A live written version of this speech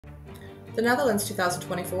The Netherlands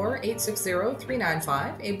 2024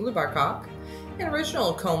 860395, a blue bar cock. An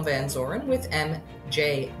original Comb Van Zoeren with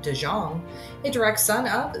M.J. De Jong, a direct son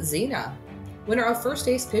of Xena. Winner of first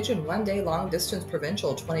ace pigeon one day long distance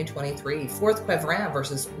provincial 2023, 4th Quevrin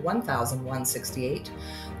versus 100168,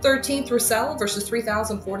 13th Roussel versus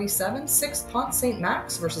 3047, 6th Pont St.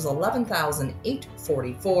 Max versus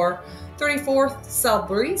 11844, 34th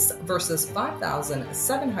Salbris versus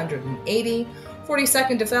 5780,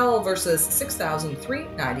 42nd DeFell versus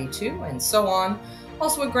 6392, and so on.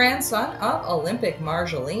 Also a grandson of Olympic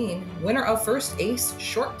Marjolaine, winner of first ace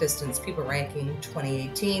short distance people ranking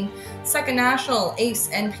 2018, second national ace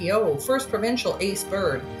NPO, first provincial ace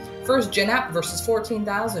bird, first Genep versus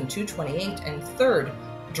 14,228, and third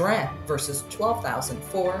Dren versus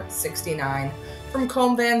 12,469. From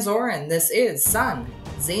Comb Van Zoeren, this is Sun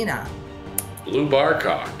Xena. Blue bar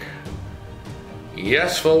cock.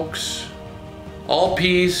 Yes, folks. All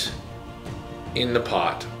peas in the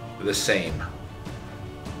pot, the same.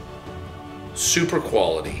 Super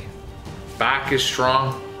quality. Back is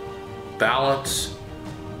strong, balance,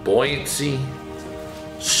 buoyancy,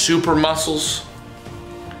 super muscles.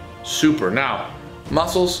 Super. Now,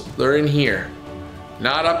 muscles, they're in here.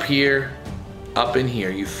 Not up here, up in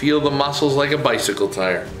here. You feel the muscles like a bicycle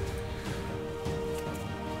tire.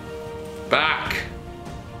 Back.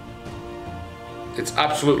 It's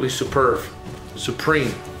absolutely superb.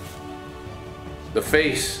 Supreme. The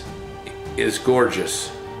face is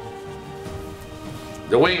gorgeous.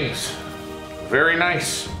 The wings, very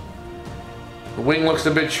nice. The wing looks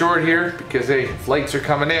a bit short here because flights are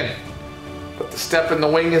coming in. But the step in the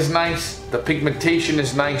wing is nice. The pigmentation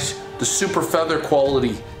is nice. The super feather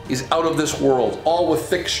quality is out of this world. All with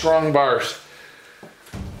thick, strong bars.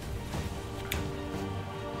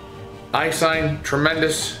 Eye sign,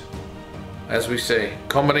 tremendous. As we say,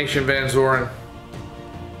 combination Van Zoeren.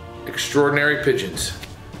 Extraordinary pigeons.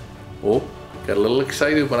 Oh. Got a little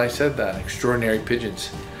excited when I said that. Extraordinary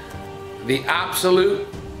pigeons. The absolute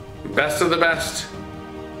best of the best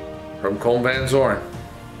from Comb Van Zoeren.